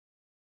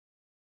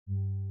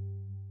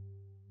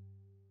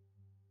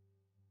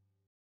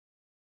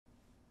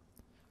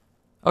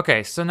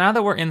Okay, so now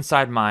that we're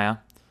inside Maya,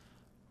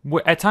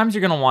 at times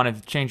you're going to want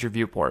to change your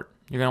viewport.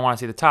 You're going to want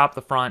to see the top,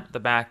 the front, the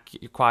back,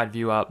 your quad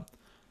view up.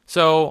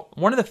 So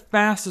one of the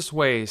fastest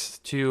ways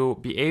to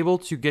be able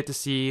to get to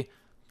see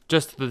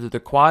just the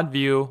quad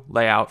view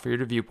layout for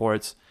your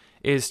viewports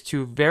is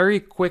to very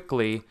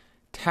quickly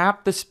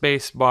tap the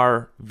space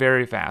bar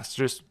very fast.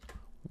 Just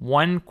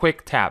one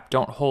quick tap,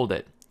 don't hold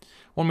it.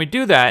 When we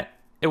do that,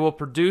 it will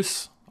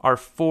produce our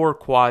 4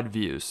 quad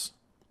views.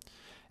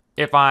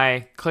 If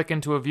I click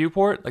into a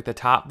viewport, like the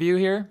top view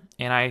here,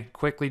 and I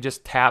quickly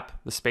just tap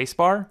the space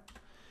bar,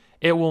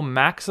 it will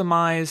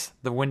maximize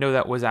the window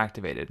that was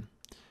activated.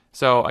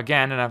 So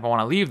again, and if I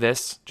want to leave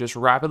this, just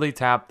rapidly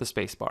tap the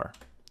space bar.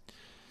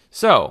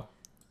 So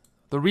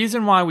the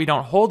reason why we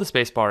don't hold the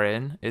space bar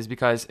in is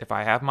because if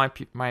I have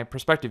my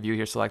perspective view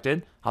here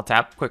selected, I'll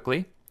tap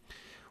quickly.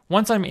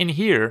 Once I'm in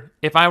here,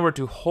 if I were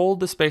to hold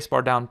the space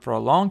bar down for a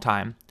long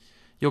time,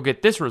 you'll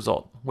get this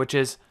result, which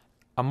is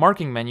a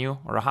marking menu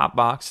or a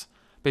hotbox,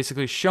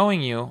 basically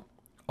showing you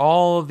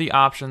all of the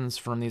options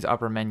from these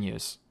upper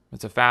menus.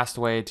 It's a fast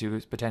way to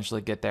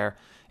potentially get there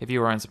if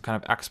you are in some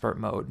kind of expert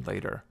mode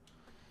later.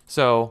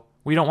 So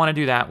we don't want to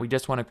do that. We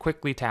just want to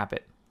quickly tap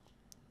it.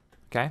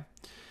 Okay.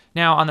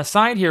 Now on the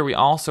side here, we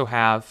also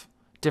have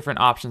different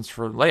options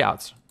for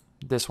layouts.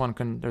 This one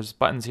there's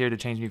buttons here to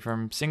change me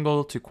from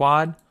single to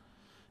quad.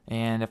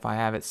 And if I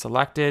have it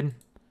selected,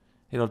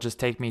 it'll just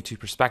take me to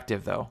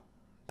perspective though.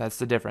 That's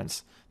the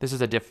difference. This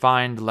is a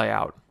defined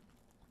layout.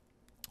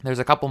 There's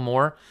a couple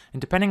more,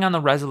 and depending on the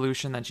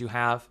resolution that you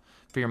have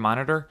for your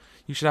monitor,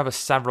 you should have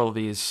several of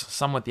these,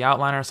 some with the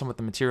outliner, some with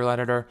the material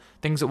editor,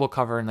 things that we'll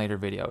cover in later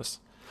videos.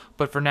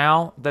 But for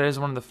now, that is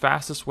one of the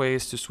fastest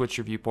ways to switch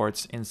your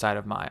viewports inside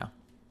of Maya.